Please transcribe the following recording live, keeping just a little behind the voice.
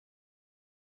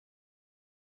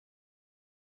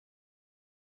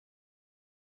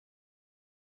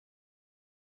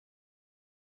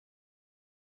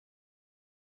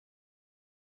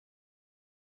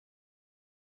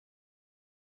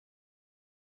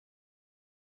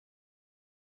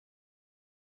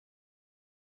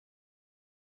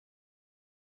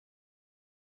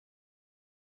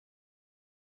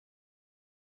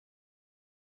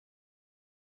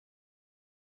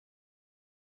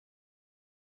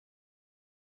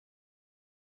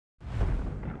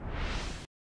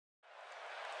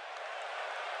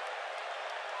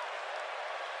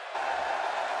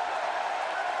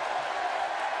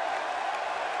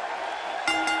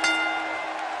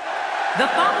The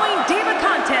following Diva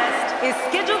contest is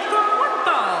scheduled for one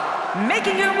fall.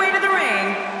 Making her way to the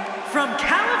ring from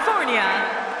California.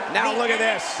 Now look at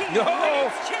this.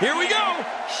 Oh, here we go.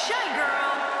 Shy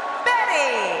Girl,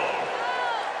 Bayley.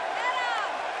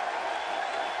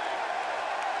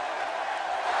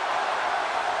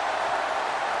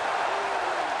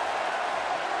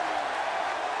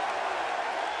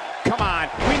 Come on,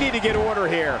 we need to get order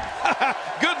here.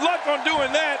 Good luck on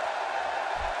doing that.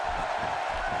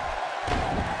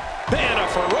 And a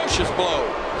ferocious blow.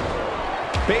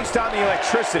 Based on the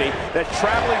electricity that's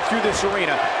traveling through this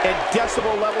arena and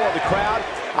decibel level of the crowd,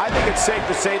 I think it's safe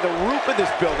to say the roof of this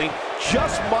building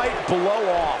just might blow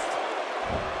off.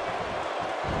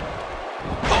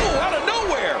 Oh, out of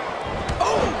nowhere.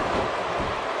 Oh.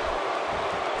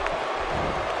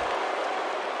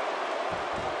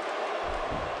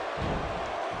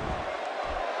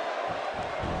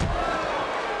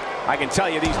 I can tell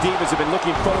you these divas have been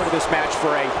looking forward to this match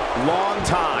for a long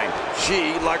time.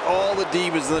 She, like all the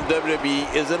divas in the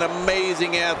WWE, is an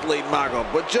amazing athlete, Michael.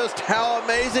 But just how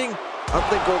amazing, I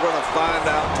think we're going to find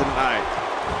out tonight.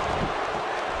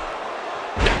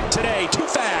 Not today, too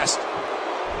fast.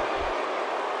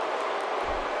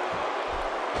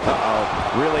 Uh-oh,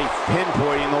 really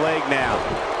pinpointing the leg now.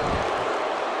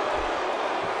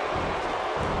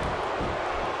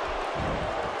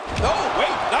 Oh,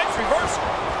 wait, nice reversal.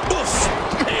 Oof,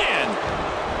 man.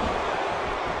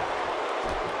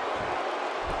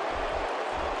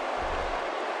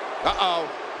 Uh-oh.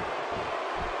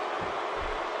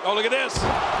 Oh, look at this.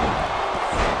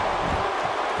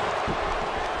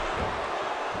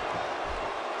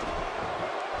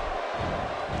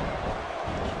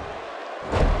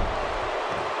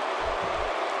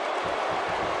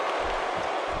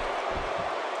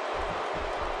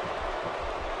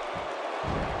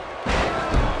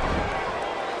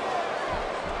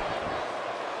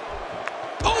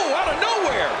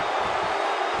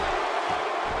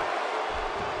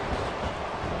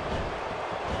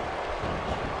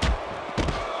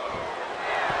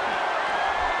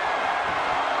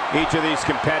 Each of these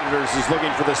competitors is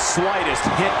looking for the slightest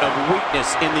hint of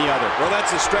weakness in the other. Well,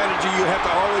 that's a strategy you have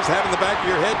to always have in the back of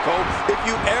your head, Cole. If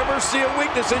you ever see a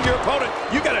weakness in your opponent,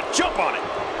 you got to jump on it.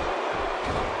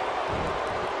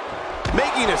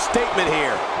 Making a statement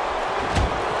here.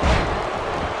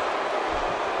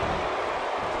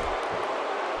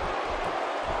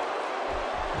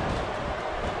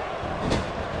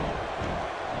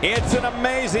 It's an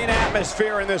amazing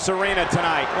atmosphere in this arena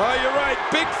tonight. Oh, you're right.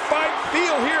 Big fight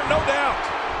feel here, no doubt.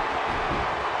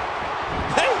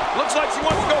 Hey, looks like she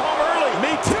wants to go home early.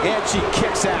 Me too. And she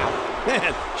kicks out.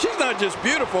 Man, she's not just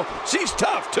beautiful, she's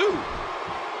tough too.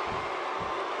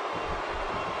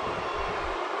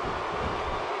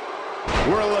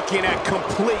 We're looking at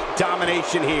complete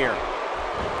domination here.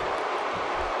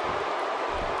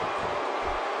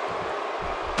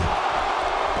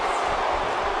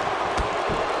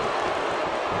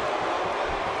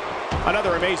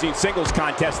 Another amazing singles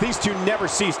contest. These two never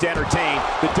cease to entertain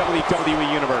the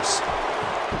WWE Universe.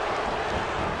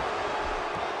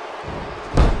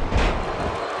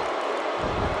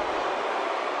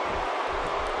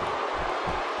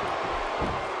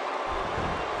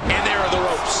 And there are the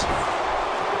ropes.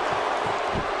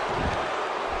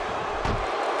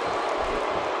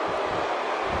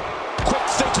 Quick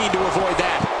thinking to avoid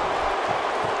that.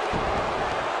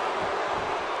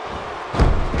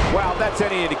 Well, that's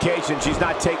any indication she's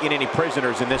not taking any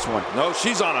prisoners in this one. No,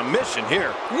 she's on a mission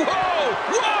here. Whoa!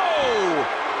 Whoa!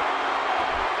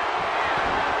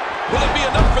 Will it be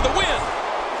enough for the win?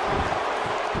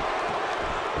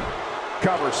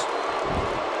 Covers.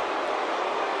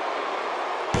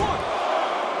 1,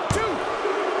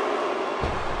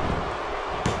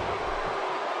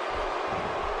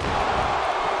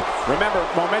 2. Remember,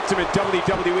 momentum in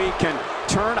WWE can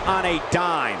turn on a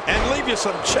dime. And leave you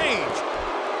some change.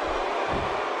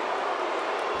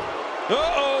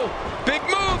 Uh-oh, big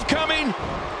move coming.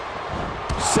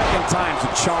 Second time's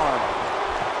a charm.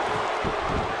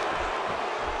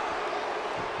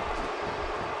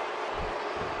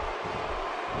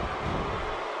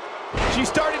 She's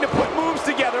starting to put moves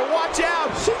together. Watch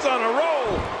out. She's on a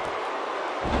roll.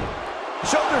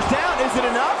 Shoulders down, is it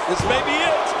enough? This may be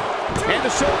it. And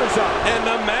the shoulders up. And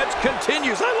the match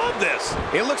continues. I love this.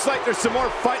 It looks like there's some more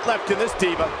fight left in this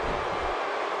diva.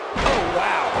 Oh,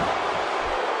 wow.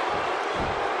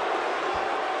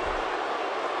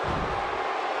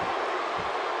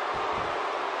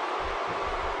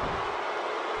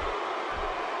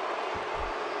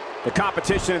 The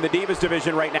competition in the Divas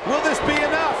division right now. Will this be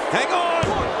enough? Hang on.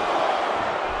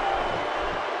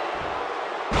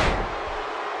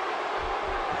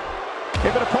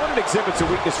 If an opponent exhibits a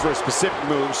weakness for a specific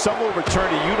move, some will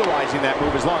return to utilizing that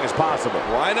move as long as possible.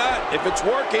 Why not? If it's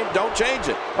working, don't change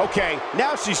it. Okay,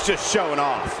 now she's just showing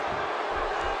off.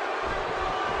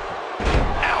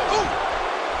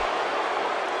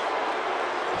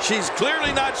 She's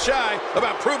clearly not shy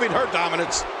about proving her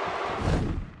dominance.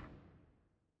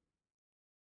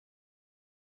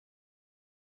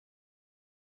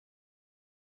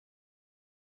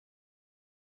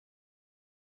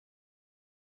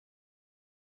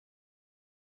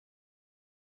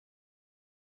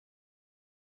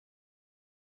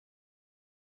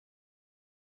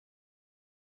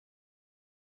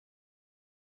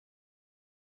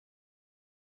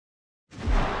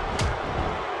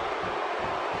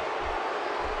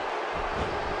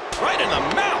 Right in the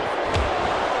mouth.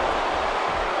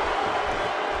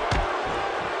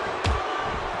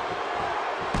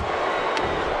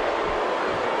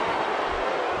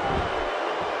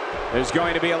 There's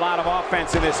going to be a lot of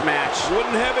offense in this match.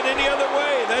 Wouldn't have it any other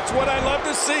way. That's what I love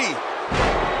to see.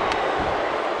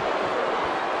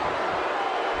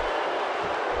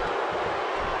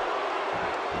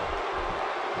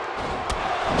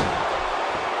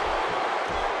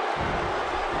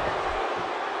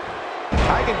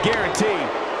 I can guarantee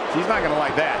she's not going to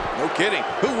like that. No kidding.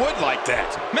 Who would like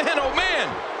that? Man, oh man,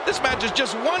 this match is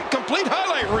just one complete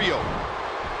highlight reel.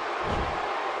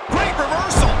 Great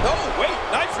reversal. Oh, wait,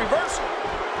 nice reversal.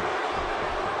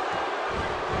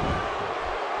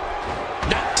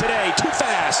 Not today, too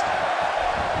fast.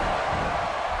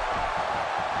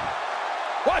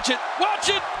 Watch it, watch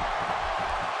it.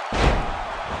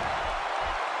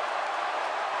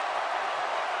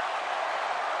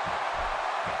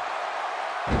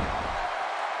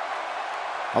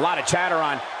 A lot of chatter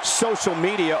on social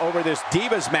media over this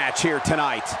Divas match here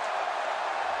tonight.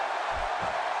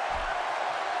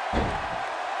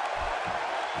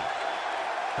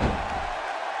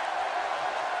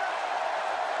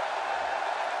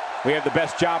 We have the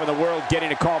best job in the world getting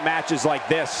to call matches like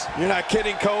this. You're not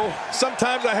kidding, Cole.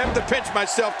 Sometimes I have to pinch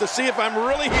myself to see if I'm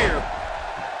really here.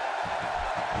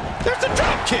 There's a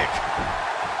drop kick.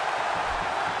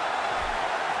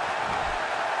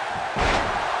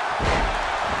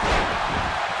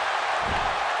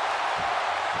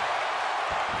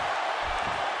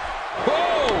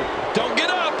 Whoa, don't get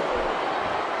up.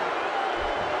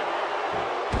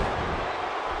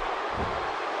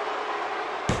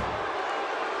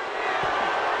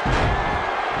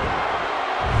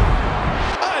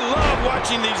 I love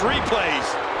watching these replays.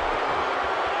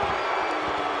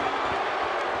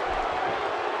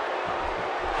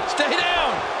 Stay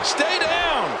down, stay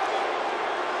down.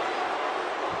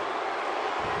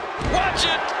 Watch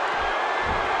it.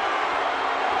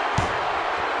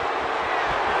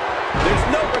 There's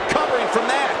no recovering from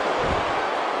that.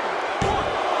 1,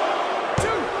 2,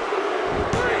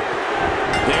 3.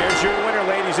 There's your winner,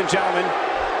 ladies and gentlemen.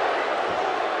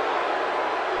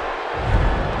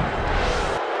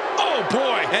 Oh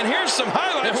boy, and here's some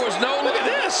highlights. There was no, look at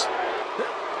this.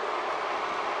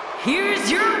 Here's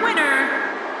your winner,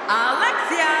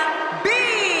 Alexia B.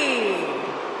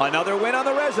 Another win on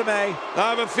the resume. I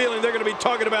have a feeling they're going to be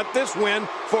talking about this win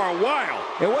for a while.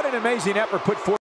 And what an amazing effort put forth.